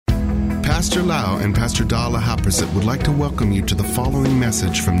Pastor Lau and Pastor Dala Haprasit would like to welcome you to the following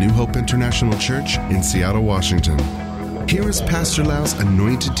message from New Hope International Church in Seattle, Washington. Here is Pastor Lau's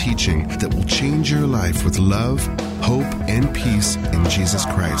anointed teaching that will change your life with love, hope, and peace in Jesus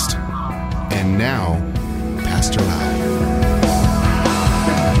Christ. And now, Pastor Lau.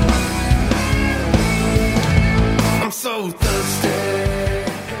 I'm so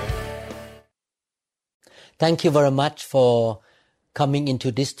thirsty. Thank you very much for coming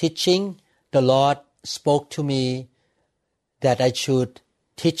into this teaching. The Lord spoke to me that I should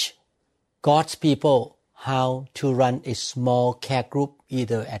teach God's people how to run a small care group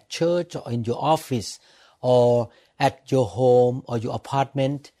either at church or in your office or at your home or your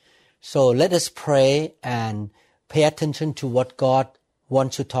apartment. So let us pray and pay attention to what God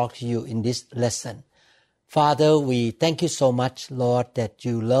wants to talk to you in this lesson. Father, we thank you so much, Lord, that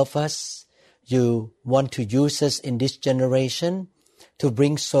you love us. You want to use us in this generation to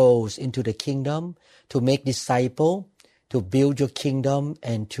bring souls into the kingdom, to make disciples, to build your kingdom,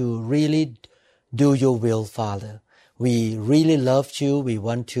 and to really do your will, Father. We really love you. We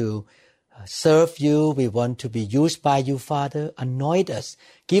want to serve you. We want to be used by you, Father. Anoint us.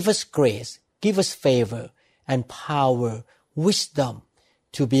 Give us grace. Give us favor and power, wisdom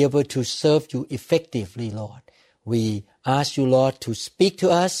to be able to serve you effectively, Lord. We ask you, Lord, to speak to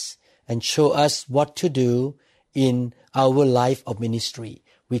us and show us what to do in our life of ministry.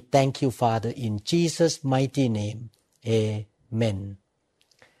 We thank you, Father, in Jesus' mighty name. Amen.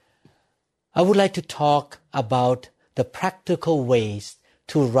 I would like to talk about the practical ways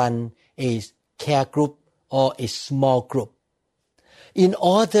to run a care group or a small group. In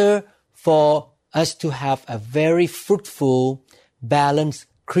order for us to have a very fruitful, balanced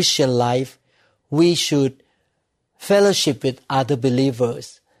Christian life, we should fellowship with other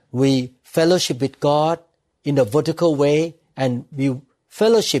believers. We fellowship with God in a vertical way, and we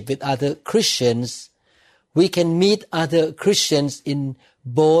fellowship with other Christians. We can meet other Christians in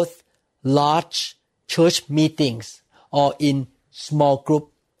both large church meetings or in small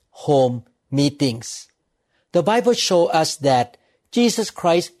group home meetings. The Bible shows us that Jesus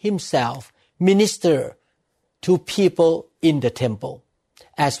Christ himself ministered to people in the temple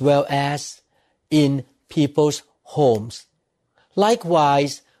as well as in people's homes.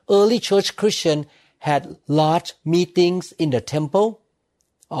 Likewise, early church Christians had large meetings in the temple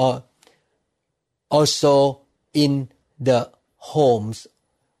or also in the homes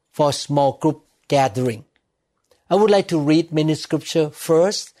for small group gathering. I would like to read many scripture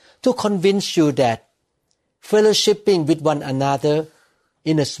first to convince you that fellowshipping with one another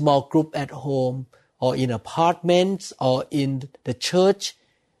in a small group at home or in apartments or in the church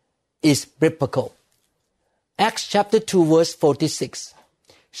is biblical. Acts chapter 2 verse 46.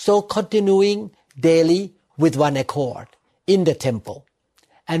 So continuing daily with one accord in the temple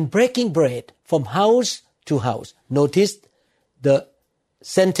and breaking bread from house to house. Notice the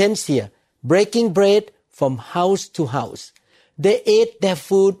sentence here. Breaking bread from house to house. They ate their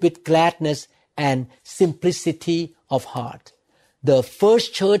food with gladness and simplicity of heart. The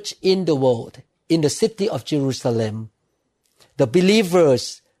first church in the world, in the city of Jerusalem, the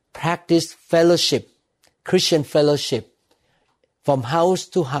believers practiced fellowship, Christian fellowship, from house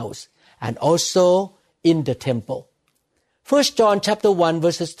to house, and also in the temple. 1 John chapter 1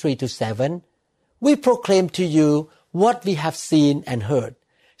 verses 3 to 7, we proclaim to you what we have seen and heard,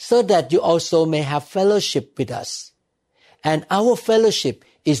 so that you also may have fellowship with us. And our fellowship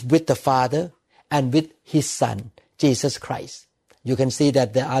is with the Father and with His Son, Jesus Christ. You can see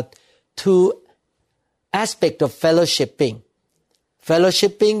that there are two aspects of fellowshipping.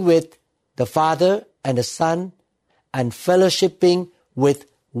 Fellowshipping with the Father and the Son, and fellowshipping with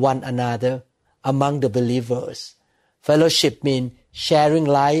one another among the believers. Fellowship means sharing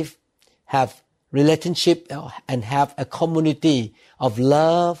life, have relationship, and have a community of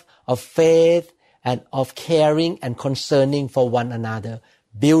love, of faith, and of caring and concerning for one another,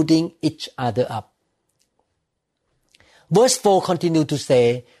 building each other up. Verse 4 continue to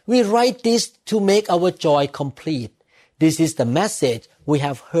say, we write this to make our joy complete. This is the message we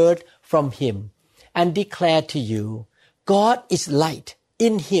have heard from Him and declare to you. God is light.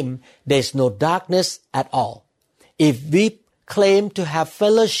 In Him there is no darkness at all. If we claim to have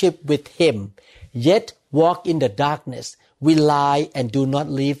fellowship with Him, yet walk in the darkness, we lie and do not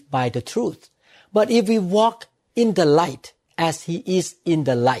live by the truth. But if we walk in the light, as He is in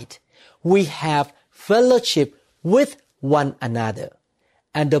the light, we have fellowship with one another.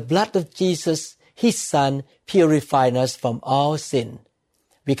 And the blood of Jesus, His Son, purifies us from all sin.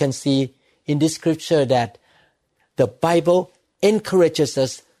 We can see in this scripture that the Bible encourages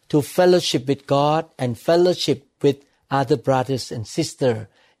us to fellowship with God and fellowship with other brothers and sisters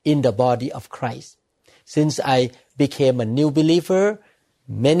in the body of Christ. Since I became a new believer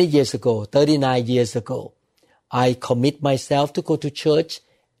many years ago, 39 years ago, I commit myself to go to church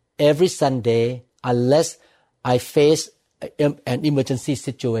every Sunday unless I face an emergency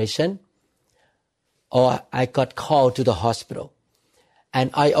situation or I got called to the hospital.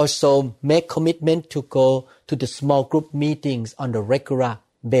 And I also make commitment to go to the small group meetings on a regular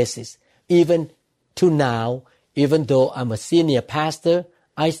basis. Even to now, even though I'm a senior pastor,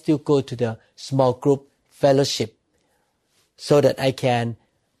 I still go to the small group fellowship so that I can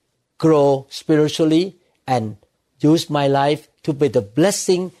grow spiritually and use my life to be the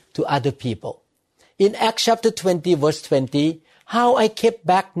blessing to other people. In Acts chapter 20, verse 20, how I kept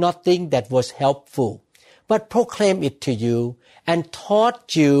back nothing that was helpful, but proclaimed it to you and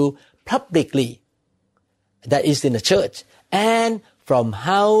taught you publicly, that is in the church, and from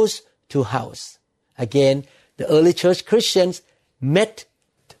house to house. Again, the early church Christians met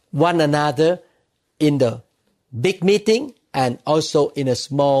one another in the big meeting and also in a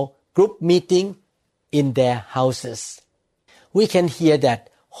small group meeting in their houses. We can hear that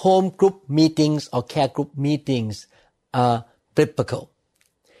home group meetings or care group meetings are biblical.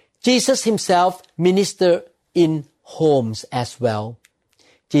 Jesus himself ministered in homes as well.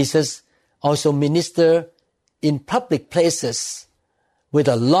 Jesus also ministered in public places with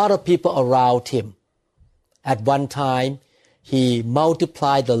a lot of people around him. At one time, he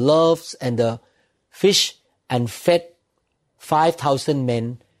multiplied the loaves and the fish and fed 5,000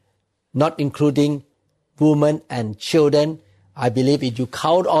 men, not including women and children. I believe if you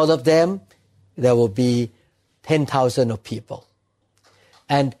count all of them, there will be 10,000 of people.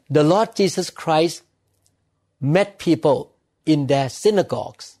 And the Lord Jesus Christ met people in their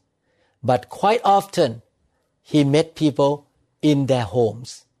synagogues, but quite often he met people in their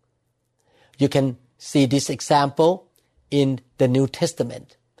homes. You can see this example in the New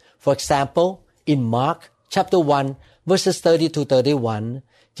Testament. For example, in Mark chapter 1, verses 30 to 31,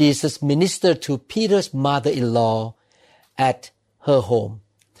 Jesus ministered to Peter's mother-in-law at her home.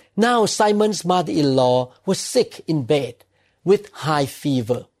 Now Simon's mother-in-law was sick in bed with high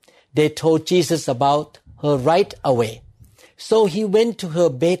fever. They told Jesus about her right away. So he went to her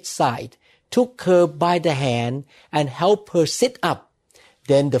bedside, took her by the hand, and helped her sit up.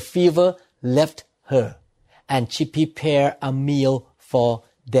 Then the fever left her, and she prepared a meal for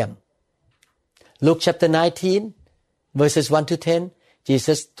them. Luke chapter 19, verses 1 to 10,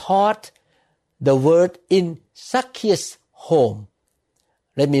 Jesus taught the word in Zacchaeus' home.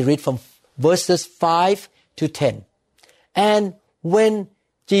 Let me read from verses 5 to 10. And when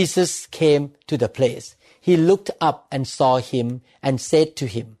Jesus came to the place, he looked up and saw him and said to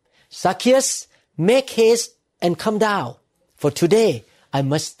him, Zacchaeus, make haste and come down, for today I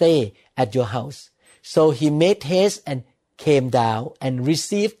must stay at your house. So he made haste and came down and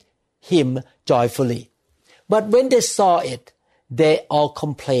received him joyfully. But when they saw it, they all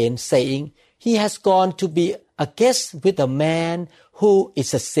complained, saying, he has gone to be a guest with a man who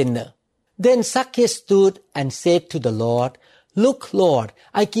is a sinner. Then Zacchaeus stood and said to the Lord, Look, Lord,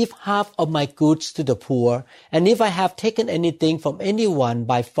 I give half of my goods to the poor, and if I have taken anything from anyone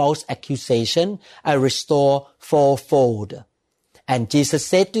by false accusation, I restore fourfold. And Jesus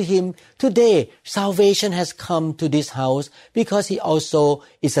said to him, Today salvation has come to this house, because he also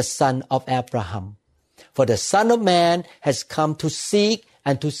is a son of Abraham. For the Son of Man has come to seek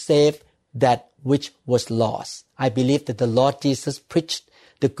and to save that which was lost. I believe that the Lord Jesus preached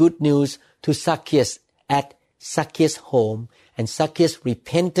the good news to Zacchaeus at Zacchaeus' home, and Zacchaeus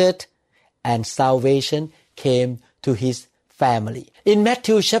repented, and salvation came to his family. In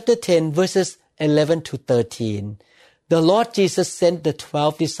Matthew chapter 10, verses 11 to 13, the Lord Jesus sent the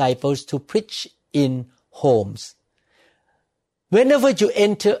 12 disciples to preach in homes. Whenever you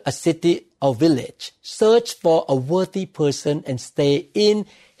enter a city or village, search for a worthy person and stay in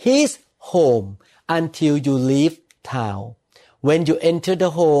his home until you leave town. When you enter the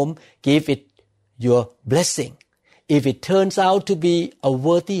home, give it your blessing. If it turns out to be a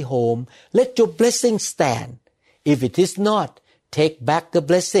worthy home, let your blessing stand. If it is not, take back the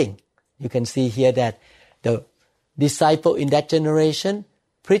blessing. You can see here that the disciple in that generation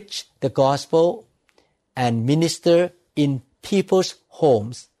preached the gospel and minister in people's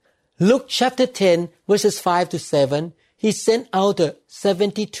homes. Luke chapter 10, verses 5 to 7, he sent out the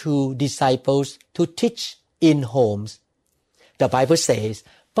 72 disciples to teach in homes. The Bible says,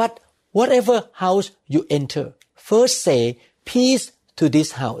 But whatever house you enter, first say, Peace to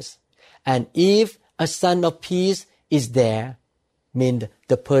this house. And if a son of peace is there, mean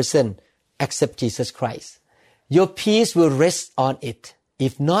the person accept Jesus Christ, your peace will rest on it.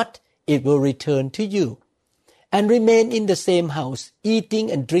 If not, it will return to you. and remain in the same house,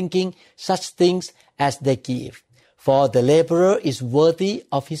 eating and drinking such things as they give. For the laborer is worthy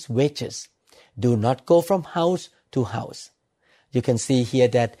of his wages. Do not go from house to house. You can see here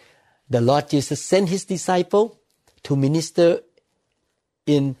that the Lord Jesus sent his disciple to minister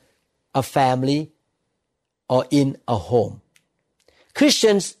in a family or in a home.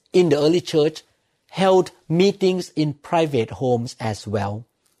 Christians in the early church held meetings in private homes as well.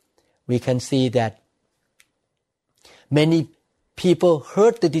 We can see that many people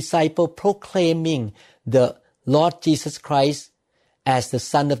heard the disciple proclaiming the Lord Jesus Christ as the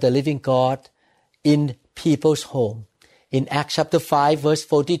Son of the living God in people's home. In Acts chapter 5 verse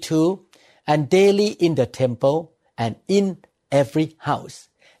 42, and daily in the temple and in every house,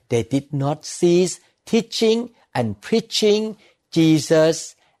 they did not cease teaching and preaching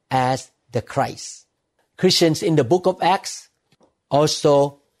Jesus as the Christ. Christians in the book of Acts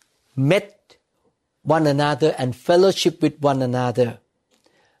also met one another and fellowship with one another,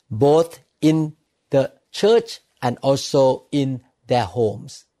 both in the church and also in their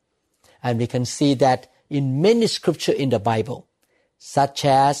homes. And we can see that in many scriptures in the Bible, such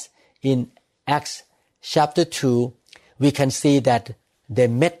as in Acts chapter 2, we can see that they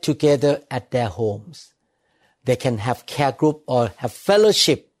met together at their homes. They can have care group or have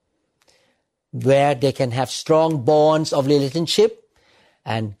fellowship where they can have strong bonds of relationship,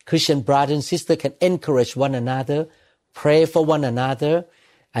 and Christian brothers and sisters can encourage one another, pray for one another,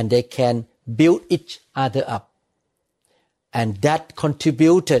 and they can build each other up. And that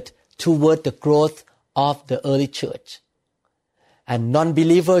contributed toward the growth of the early church. And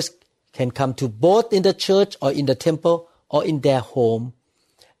non-believers can come to both in the church or in the temple or in their home,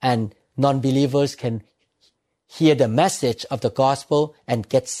 and non-believers can hear the message of the gospel and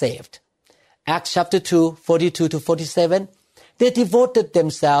get saved. Acts chapter 2, 42 to 47, they devoted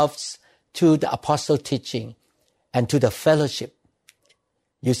themselves to the apostle teaching and to the fellowship.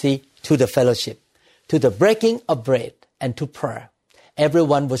 You see, to the fellowship, to the breaking of bread and to prayer.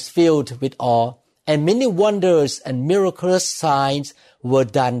 Everyone was filled with awe, and many wonders and miraculous signs were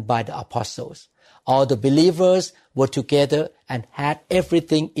done by the apostles. All the believers were together and had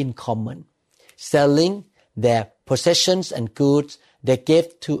everything in common. Selling their possessions and goods, they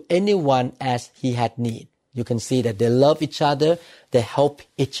gave to anyone as he had need. You can see that they love each other, they help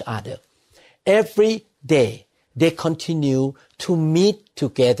each other. Every day, they continue to meet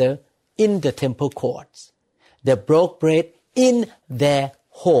together in the temple courts. They broke bread in their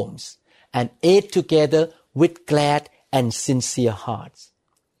homes and ate together with glad and sincere hearts,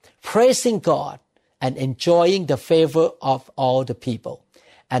 praising God and enjoying the favor of all the people.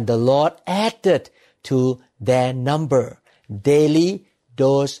 And the Lord added to their number daily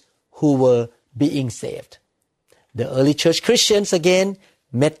those who were being saved. The early church Christians again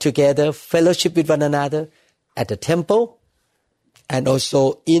met together, fellowship with one another at the temple and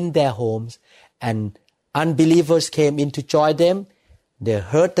also in their homes, and unbelievers came in to join them. They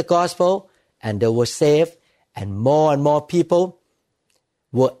heard the gospel and they were saved, and more people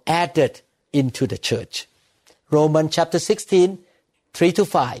were added into the church. Romans chapter 16, 3 to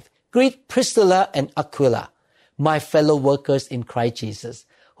 5. Greet Priscilla and Aquila, my fellow workers in Christ Jesus,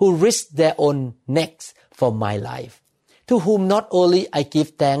 who risked their own necks for my life, to whom not only I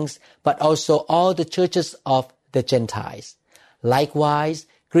give thanks, but also all the churches of the Gentiles. Likewise,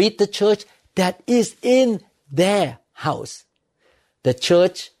 greet the church that is in their house. The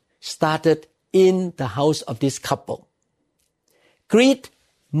church started in the house of this couple. Greet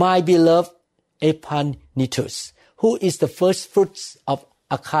my beloved Epaphras, who is the first fruits of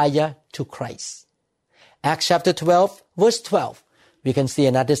Achaia to Christ. Acts chapter 12, verse 12. We can see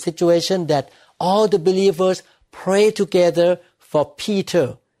another situation that all the believers prayed together for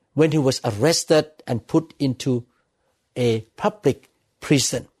Peter when he was arrested and put into a public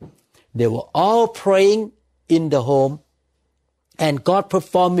prison. They were all praying in the home, and God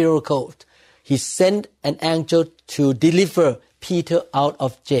performed miracles. He sent an angel to deliver Peter out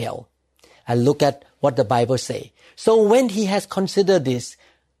of jail. And look at what the Bible says. So when he has considered this,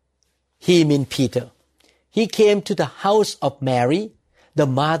 he means Peter, he came to the house of Mary, the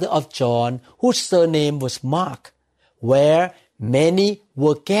mother of John, whose surname was Mark, where many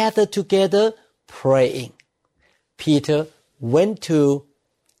were gathered together praying. Peter went to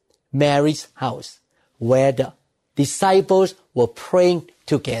Mary's house, where the disciples were praying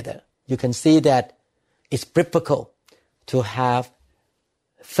together. You can see that it's biblical to have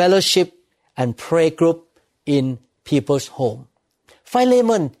fellowship and prayer group in people's home.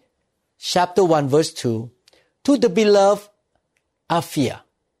 Philemon chapter 1 verse 2. To the beloved Apphia,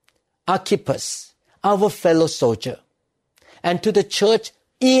 Archippus, our fellow soldier, and to the church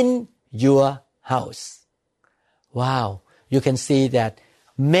in your house. Wow, you can see that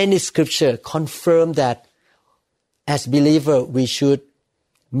many scripture confirm that as believer we should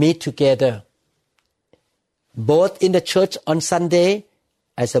meet together, both in the church on Sunday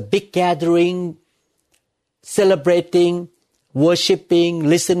as a big gathering, celebrating, worshiping,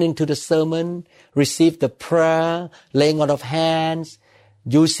 listening to the sermon, receive the prayer, laying on of hands,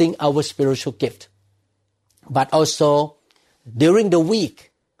 using our spiritual gift. But also, during the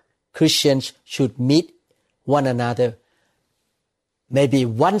week, Christians should meet one another, maybe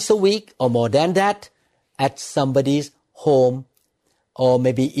once a week or more than that, at somebody's home or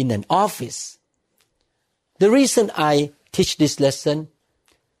maybe in an office. The reason I teach this lesson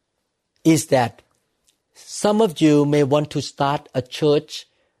is that some of you may want to start a church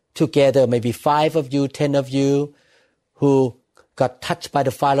together, maybe 5 of you, 10 of you, who got touched by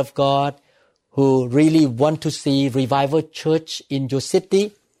the fire of God, who really want to see revival church in your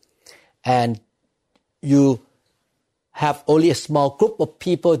city, and you have only a small group of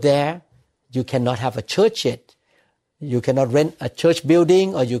people there. You cannot have a church yet. You cannot rent a church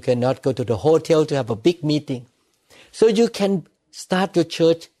building, or you cannot go to the hotel to have a big meeting. So you can start your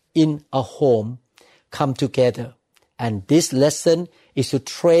church in a home, come together. And this lesson is to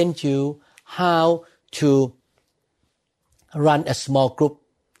train you how to run a small group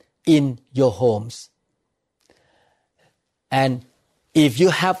in your homes. And if you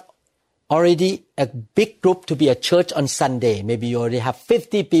have already a big group to be a church on Sunday, maybe you already have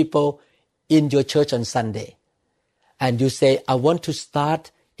 50 people in your church on Sunday, and you say, I want to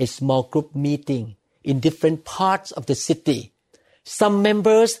start a small group meeting in different parts of the city. Some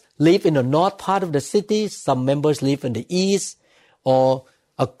members live in the north part of the city, some members live in the east, or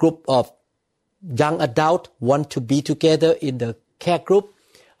a group of young adults want to be together in the care group,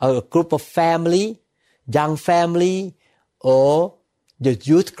 or a group of family, young family, or the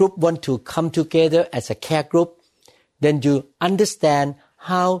youth group want to come together as a care group. Then you understand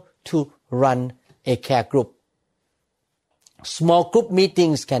how to run a care group. Small group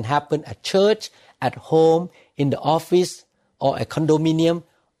meetings can happen at church, at home, in the office, or a condominium.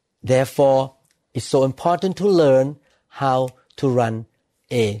 Therefore, it's so important to learn how to run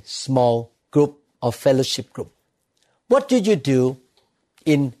a small group or fellowship group. What do you do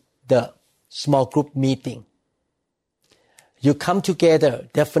in the small group meeting? You come together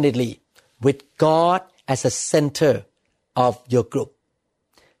definitely with God as a center of your group.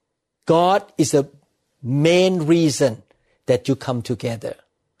 God is the main reason that you come together,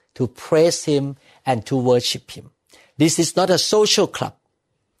 to praise Him and to worship Him. This is not a social club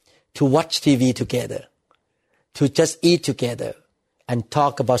to watch TV together, to just eat together and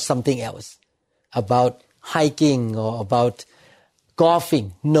talk about something else, about hiking or about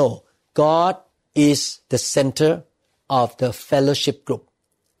golfing. No, God is the center of the fellowship group.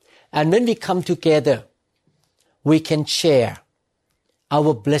 And when we come together, we can share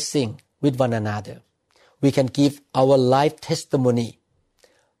our blessing with one another. We can give our life testimony,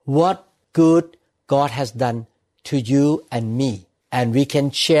 what good God has done to you and me. And we can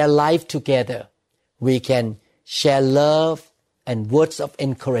share life together. We can share love and words of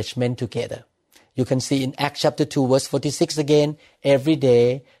encouragement together. You can see in Acts chapter 2 verse 46 again, every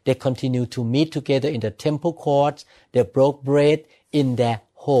day they continue to meet together in the temple courts. They broke bread in their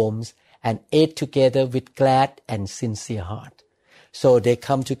homes and ate together with glad and sincere heart. So they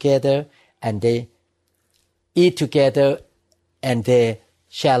come together and they eat together and they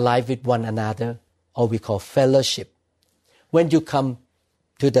share life with one another, or we call fellowship. When you come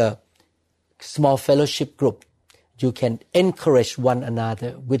to the small fellowship group, you can encourage one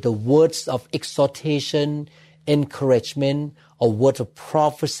another with the words of exhortation, encouragement, or words of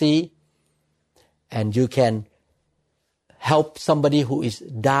prophecy. And you can help somebody who is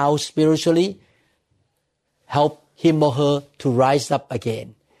down spiritually, help him or her to rise up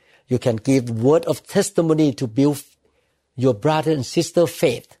again. You can give word of testimony to build your brother and sister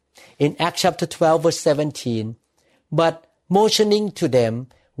faith. In Acts chapter 12 verse 17, but motioning to them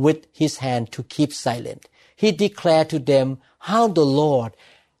with his hand to keep silent, he declared to them how the Lord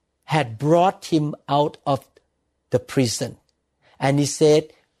had brought him out of the prison. And he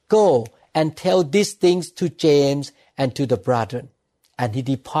said, go and tell these things to James and to the brethren. And he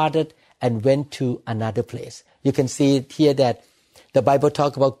departed and went to another place. You can see here that the Bible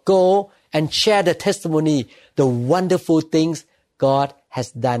talks about go and share the testimony, the wonderful things God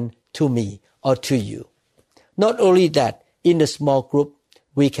has done to me or to you. Not only that, in the small group,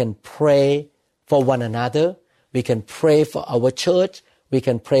 we can pray for one another. We can pray for our church. We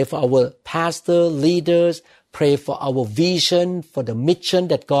can pray for our pastor, leaders, pray for our vision, for the mission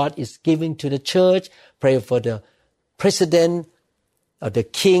that God is giving to the church, pray for the president or the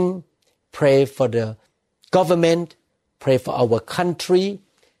king, pray for the government, pray for our country,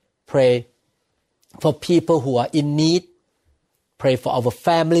 pray for people who are in need, pray for our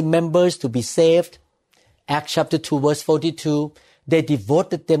family members to be saved. Acts chapter 2 verse 42, they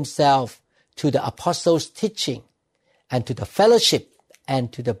devoted themselves to the apostles' teaching and to the fellowship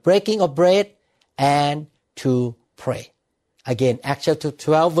and to the breaking of bread and to pray. Again, Acts chapter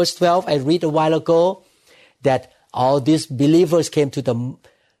 12 verse 12, I read a while ago that all these believers came to the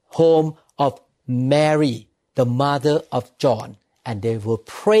home of Mary, the mother of John, and they were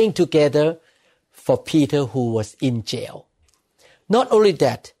praying together for Peter who was in jail. Not only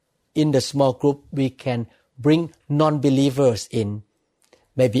that, in the small group we can bring non-believers in,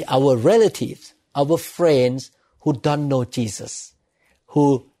 maybe our relatives, our friends who don't know Jesus,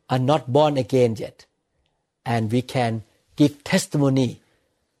 who are not born again yet. And we can give testimony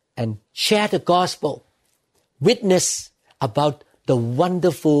and share the gospel, witness about the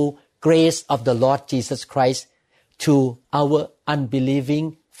wonderful grace of the Lord Jesus Christ to our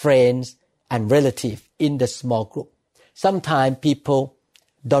unbelieving friends and relatives in the small group. Sometimes people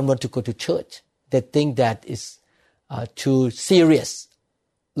don't want to go to church. They think that is too serious,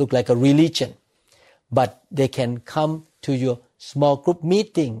 look like a religion. But they can come to your small group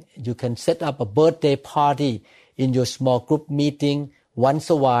meeting. You can set up a birthday party in your small group meeting once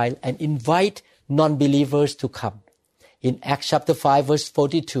a while and invite non-believers to come. In Acts chapter 5 verse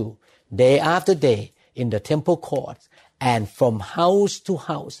 42, day after day in the temple courts and from house to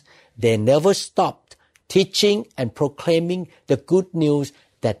house, they never stopped teaching and proclaiming the good news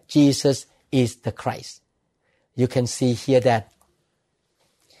that Jesus is the Christ. You can see here that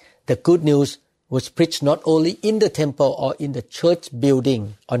the good news was preached not only in the temple or in the church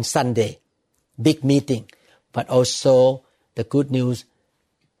building on Sunday, big meeting, but also the good news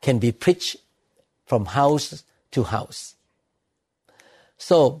can be preached from house to house.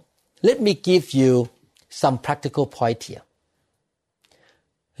 So let me give you some practical point here.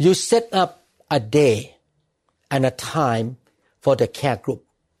 You set up a day and a time for the care group.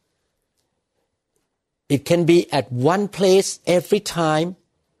 It can be at one place every time,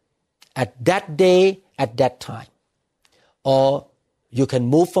 at that day, at that time. Or you can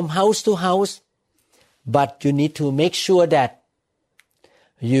move from house to house, but you need to make sure that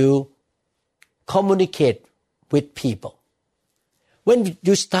you communicate with people. When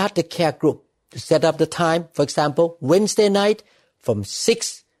you start the care group, you set up the time, for example, Wednesday night from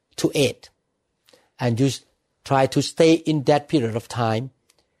 6 to 8. And you try to stay in that period of time.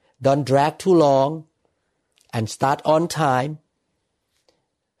 Don't drag too long and start on time.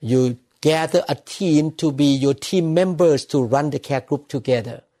 You gather a team to be your team members to run the care group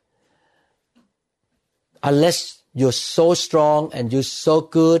together. Unless you're so strong and you're so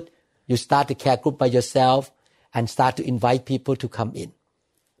good, you start the care group by yourself and start to invite people to come in.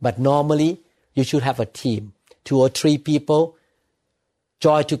 But normally, you should have a team, 2 or 3 people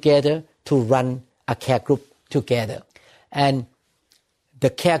join together to run a care group together. And the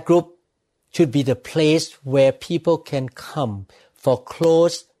care group should be the place where people can come for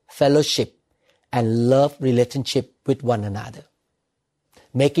close fellowship and love relationship with one another.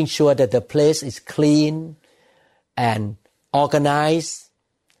 Making sure that the place is clean and organized,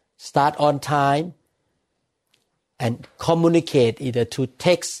 start on time, and communicate either through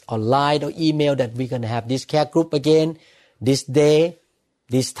text or line or email that we're going to have this care group again, this day,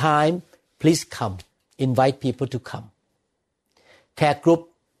 this time, please come. Invite people to come. Care group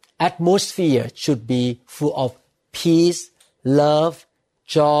atmosphere should be full of peace, love,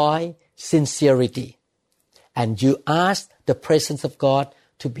 joy, sincerity. And you ask the presence of God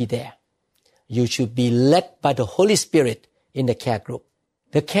to be there. You should be led by the Holy Spirit in the care group.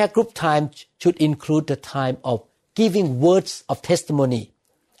 The care group time should include the time of giving words of testimony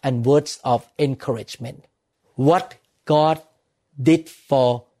and words of encouragement. What God did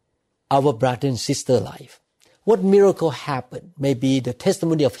for our brother and sister life. What miracle happened? Maybe the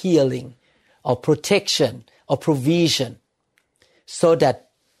testimony of healing or protection or provision, so that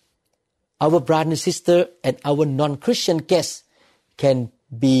our brother and sister and our non-Christian guests can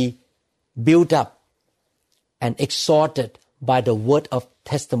be built up and exhorted by the word of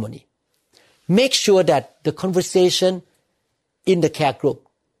testimony. Make sure that the conversation in the care group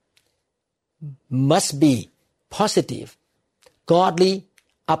must be positive, godly,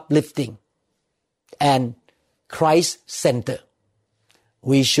 uplifting, and Christ-centered.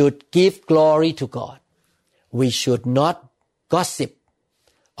 We should give glory to God. We should not gossip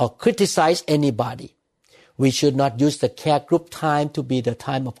or criticize anybody. We should not use the care group time to be the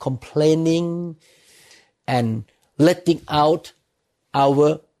time of complaining and letting out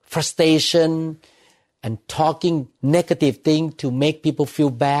our frustration and talking negative things to make people feel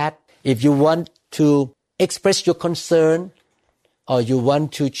bad. If you want to express your concern or you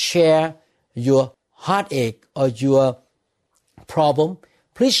want to share your heartache or your problem,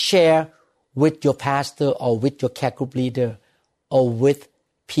 please share with your pastor or with your care group leader or with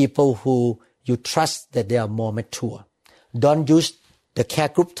people who you trust that they are more mature. Don't use the care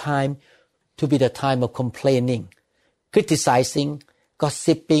group time to be the time of complaining, criticizing,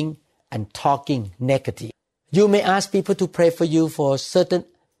 gossiping, and talking negative. You may ask people to pray for you for certain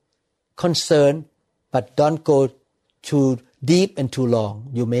concern, but don't go too deep and too long.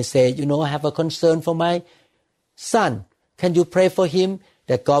 You may say, I have a concern for my son. Can you pray for him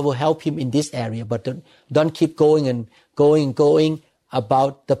that God will help him in this area? But don't keep going and going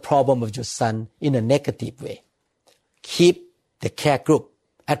about the problem of your son in a negative way. Keep the care group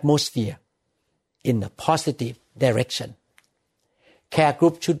atmosphere in a positive direction. Care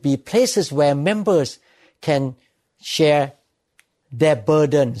group should be places where members can share their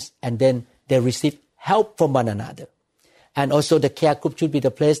burdens and then they receive help from one another. And also the care group should be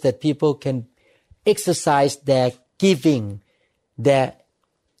the place that people can exercise their giving, their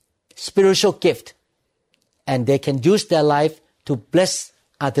spiritual gift, and they can use their life to bless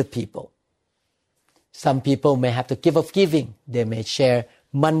other people. Some people may have the gift of giving. They may share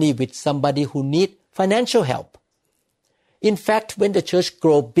money with somebody who needs financial help. In fact, when the church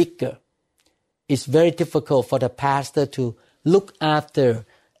grows bigger, it's very difficult for the pastor to look after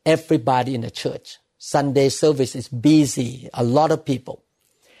everybody in the church. Sunday service is busy, a lot of people.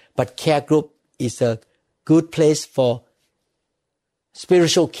 But care group is a good place for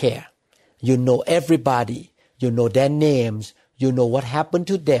spiritual care. You know everybody. You know their names. You know what happened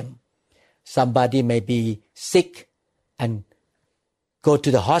to them. Somebody may be sick and go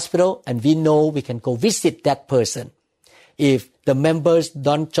to the hospital, and we know we can go visit that person. If the members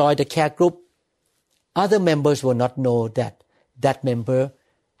don't join the care group, other members will not know that that member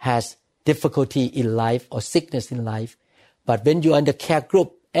has difficulty in life or sickness in life. But when you are in the care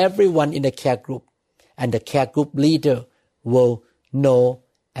group, everyone in the care group and the care group leader will know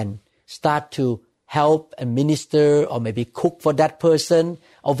and start to help and minister or maybe cook for that person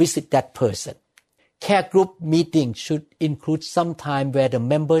or visit that person. Care group meeting should include some time where the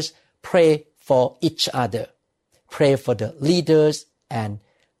members pray for each other, pray for the leaders and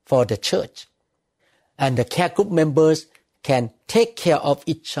for the church. And the care group members can take care of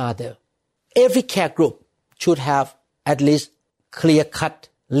each other. Every care group should have at least clear-cut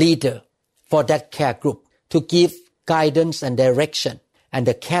leader for that care group to give guidance and direction. And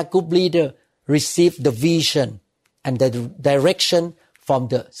the care group leader receive the vision and the direction from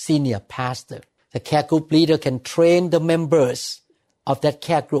the senior pastor. The care group leader can train the members of that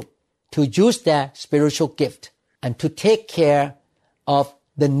care group to use their spiritual gift and to take care of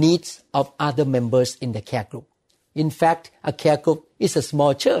the needs of other members in the care group. In fact, a care group is a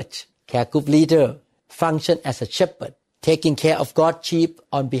small church. Care group leader function as a shepherd, taking care of God's sheep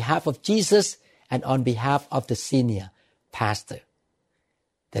on behalf of Jesus and on behalf of the senior pastor.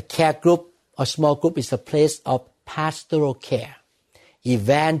 The care group or small group is a place of pastoral care,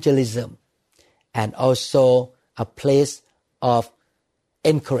 evangelism, and also a place of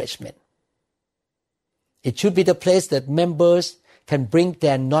encouragement. It should be the place that members can bring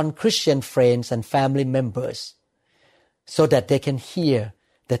their non-Christian friends and family members so that they can hear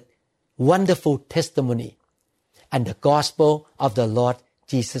the wonderful testimony and the gospel of the Lord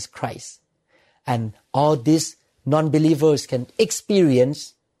Jesus Christ. And all these non-believers can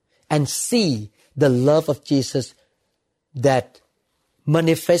experience and see the love of Jesus that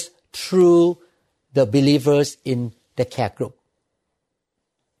manifests through the believers in the care group.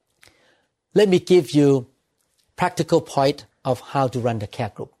 Let me give you practical point of how to run the care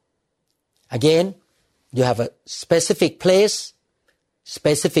group. Again, you have a specific place,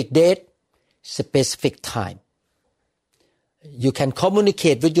 specific date, specific time. You can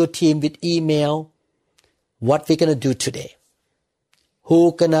communicate with your team with email what we're going to do today.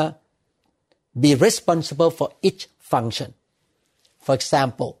 Who's going to be responsible for each function. For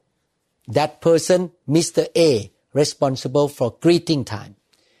example, that person, Mr. A, responsible for greeting time.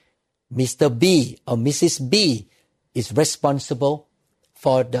 Mr. B or Mrs. B is responsible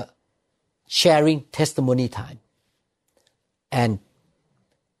for the sharing testimony time. And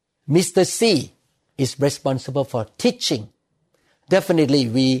Mr. C is responsible for teaching. Definitely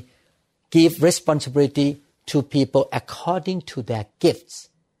we give responsibility to people according to their gifts.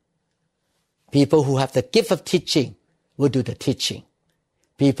 People who have the gift of teaching will do the teaching.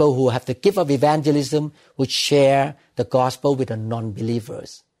 People who have the gift of evangelism will share the gospel with the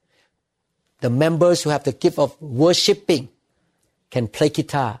non-believers. The members who have the gift of worshiping can play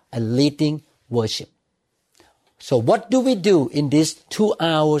guitar and leading worship. So what do we do in these 2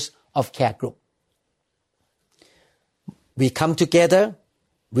 hours of care group? we come together,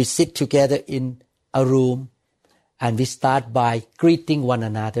 we sit together in a room, and we start by greeting one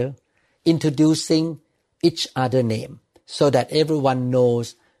another, introducing each other's name, so that everyone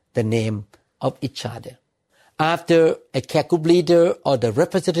knows the name of each other. After a care group leader or the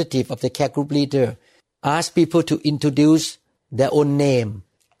representative of the care group leader asks people to introduce their own name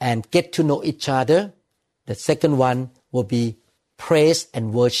and get to know each other, the second one will be praise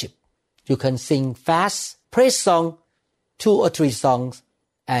and worship. You can sing fast praise song, 2 or 3 songs,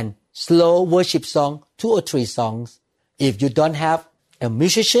 and slow worship song, 2 or 3 songs. If you don't have a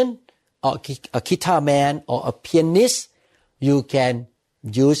musician or a guitar man or a pianist, you can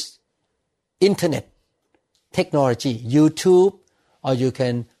use internet technology, YouTube, or you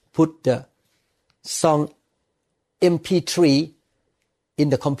can put the song MP3 in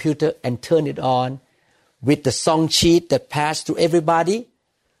the computer and turn it on with the song sheet that pass to everybody,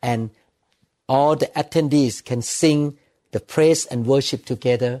 and all the attendees can sing the praise and worship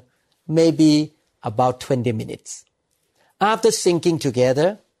together, maybe about 20 minutes. After singing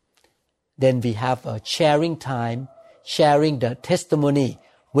together, then we have a sharing time, sharing the testimony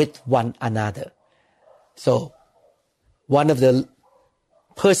with one another. So one of the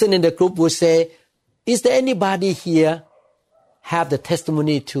person in the group will say, is there anybody here have the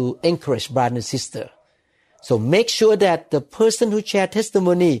testimony to encourage brother and sister? So make sure that the person who share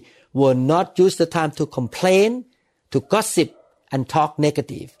testimony will not use the time to complain, to gossip, and talk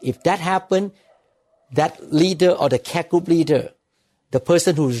negative. If that happens, that leader or the care group leader, the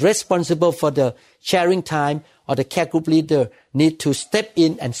person who is responsible for the sharing time or the care group leader, need to step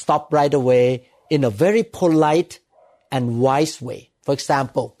in and stop right away in a very polite and wise way. For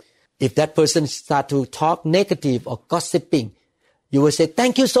example, if that person start to talk negative or gossiping, you will say,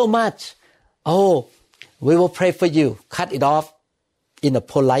 thank you so much. Oh, we will pray for you. Cut it off in a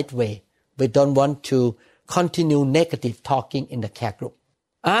polite way. We don't want to continue negative talking in the care group.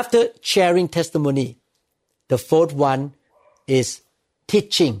 After sharing testimony, the fourth one is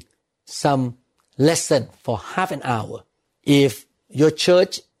teaching some lesson for half an hour. If your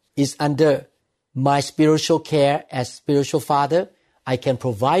church is under my spiritual care as spiritual father, I can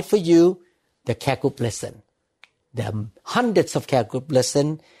provide for you the care group lesson. There are hundreds of care group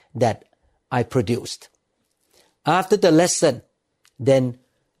lessons that I produced. After the lesson, then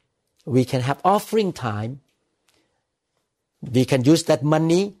we can have offering time. We can use that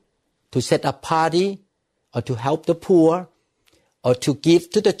money to set up party or to help the poor or to give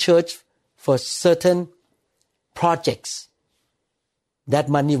to the church for certain projects. That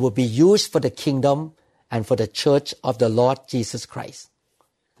money will be used for the kingdom and for the church of the Lord Jesus Christ.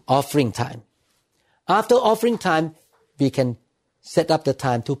 Offering time. After offering time, we can set up the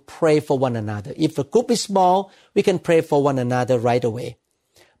time to pray for one another. If the group is small, we can pray for one another right away.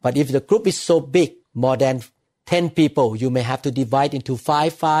 But if the group is so big, more than 10 people, you may have to divide into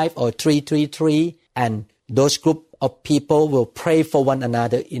 5 or 3, and those group of people will pray for one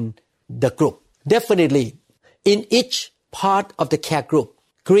another in the group. Definitely, in each part of the care group,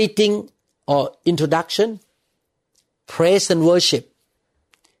 greeting or introduction, praise and worship,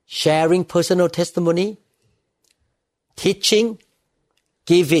 sharing personal testimony, teaching,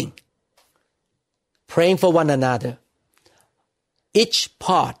 giving, praying for one another. Each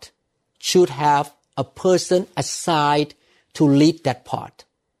part should have a person assigned to lead that part.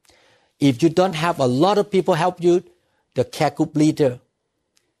 If you don't have a lot of people help you, the care group leader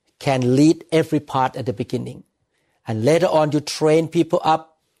can lead every part at the beginning. And later on, you train people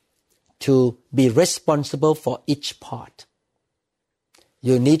up to be responsible for each part.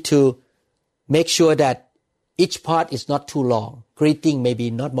 You need to make sure that each part is not too long. Greeting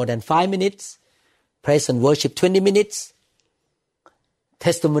maybe not more than 5 minutes. Praise and worship 20 minutes.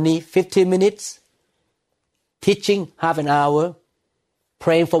 Testimony 15 minutes. Teaching half an hour.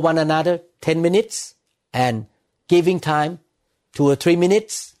 Praying for one another 10 minutes. And giving time 2 or 3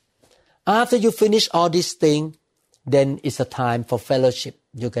 minutes. After you finish all these things, then it's a time for fellowship.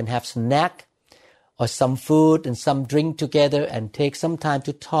 You can have snack or some food and some drink together and take some time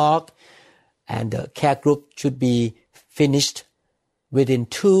to talk. And the care group should be finished within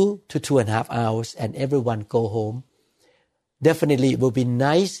 2 to 2.5 hours and everyone go home. Definitely it will be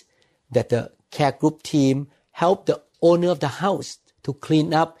nice that the care group team help the owner of the house to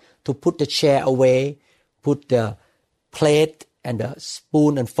clean up, to put the chair away, put the plate and the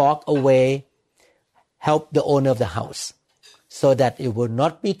spoon and fork away, help the owner of the house so that it will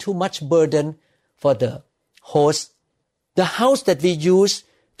not be too much burden for the host. The house that we use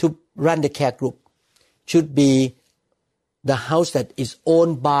to run the care group should be the house that is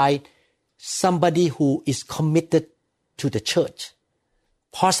owned by somebody who is committed to the church.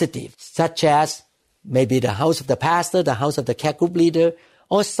 Positive, such as maybe the house of the pastor, the house of the care group leader,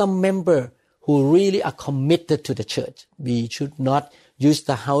 or some member who really are committed to the church. We should not use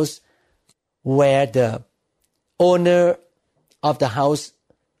the house where the owner of the house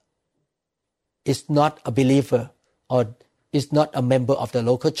is not a believer or is not a member of the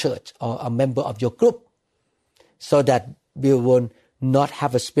local church or a member of your group, so that we will not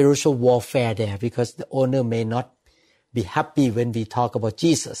have a spiritual warfare there, because the owner may not be happy when we talk about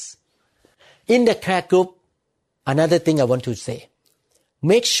Jesus. In the care group, another thing I want to say,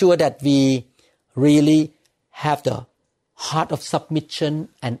 make sure that we really have the heart of submission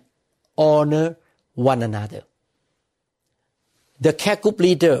and honor one another. The care group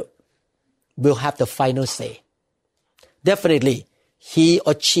leader will have the final say. Definitely, he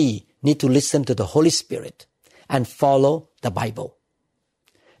or she need to listen to the Holy Spirit and follow the Bible.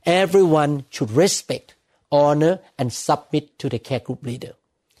 Everyone should respect, honor, and submit to the care group leader.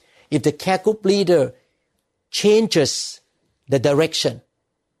 If the care group leader changes the direction,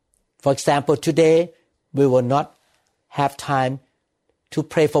 for example, today we will not have time to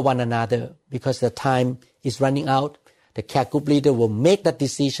pray for one another because the time is running out. The care group leader will make that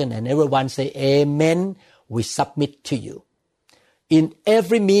decision and everyone say, Amen, we submit to you. In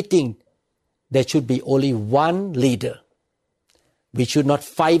every meeting, there should be only one leader. We should not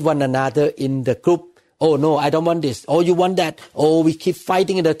fight one another in the group. Oh no, I don't want this. Oh, you want that. Oh, we keep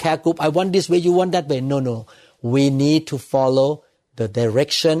fighting in the care group. I want this way, you want that way. No. We need to follow the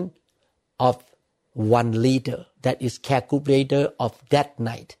direction of one leader. That is care group leader of that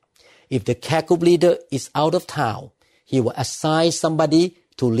night. If the care group leader is out of town, he will assign somebody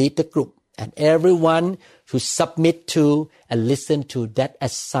to lead the group. And everyone should submit to and listen to that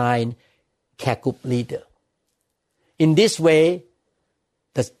assigned care group leader. In this way,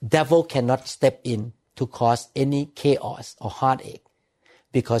 the devil cannot step in to cause any chaos or heartache,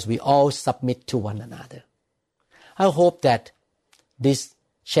 because we all submit to one another. I hope that this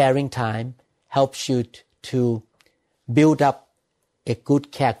sharing time helps you to build up a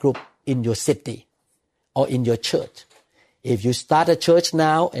good care group in your city or in your church. If you start a church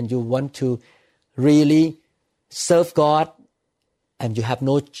now and you want to really serve God and you have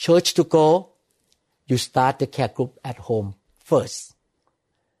no church to go, you start the care group at home first.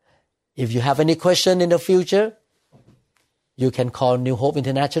 If you have any question in the future, you can call New Hope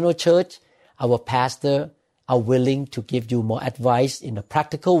International Church. Our pastor are willing to give you more advice in a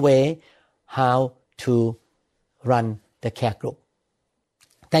practical way how to run the care group.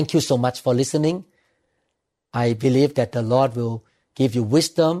 Thank you so much for listening. I believe that the Lord will give you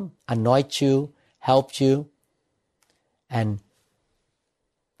wisdom, anoint you, help you, and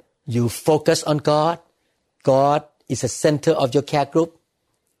you focus on God. God is the center of your care group.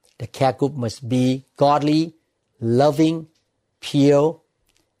 The care group must be godly, loving, pure,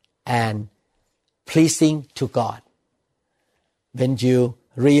 and pleasing to God. When you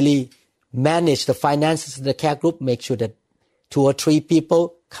really manage the finances of the care group, make sure that 2 or 3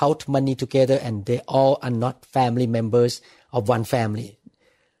 people count money together and they all are not family members of one family.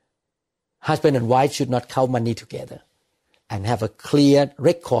 Husband and wife should not count money together and have a clear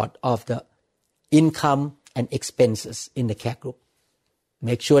record of the income and expenses in the care group.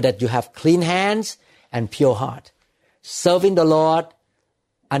 Make sure that you have clean hands and pure heart, serving the Lord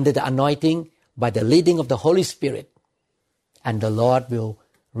under the anointing by the leading of the Holy Spirit, and the Lord will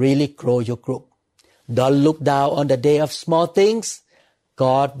really grow your group. Don't look down on the day of small things.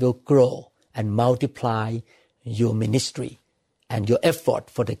 God will grow and multiply your ministry and your effort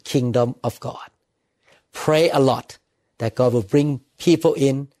for the kingdom of God. Pray a lot that God will bring people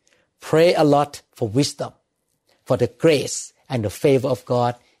in. Pray a lot for wisdom, for the grace and the favor of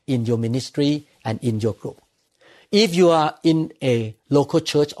God in your ministry and in your group. If you are in a local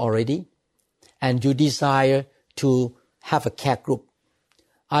church already and you desire to have a care group,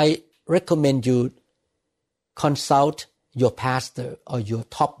 I recommend you consult your pastor or your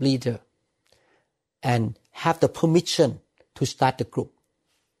top leader and have the permission to start the group.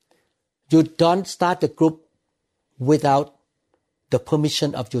 You don't start the group without the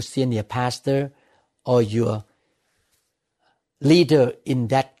permission of your senior pastor or your leader in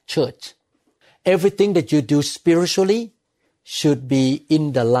that church. Everything that you do spiritually should be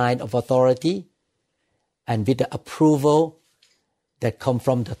in the line of authority and with the approval that come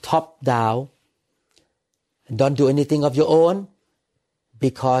from the top down. Don't do anything of your own,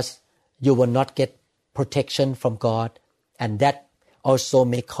 because you will not get protection from God, and that also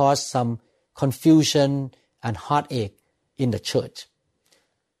may cause some confusion and heartache in the church.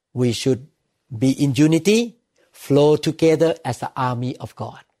 We should be in unity, flow together as the army of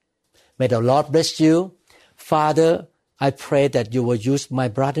God. May the Lord bless you. Father, I pray that you will use my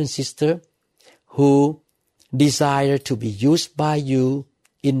brother and sister who desire to be used by you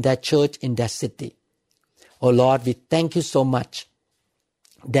in that church, in that city. Oh Lord, we thank you so much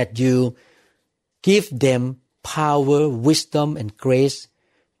that you give them power, wisdom, and grace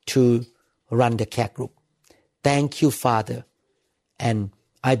to run the care group. Thank you, Father. And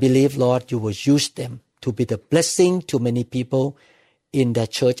I believe, Lord, you will use them to be the blessing to many people in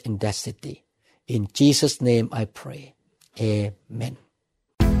that church, in that city. In Jesus' name I pray. Amen.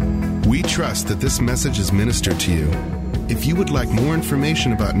 We trust that this message is ministered to you. If you would like more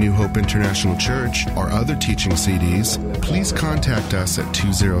information about New Hope International Church or other teaching CDs, please contact us at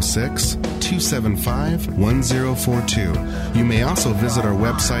 206-275-1042. You may also visit our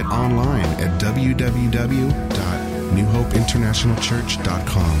website online at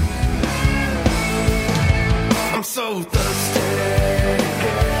www.newhopeinternationalchurch.com. I'm so thirsty.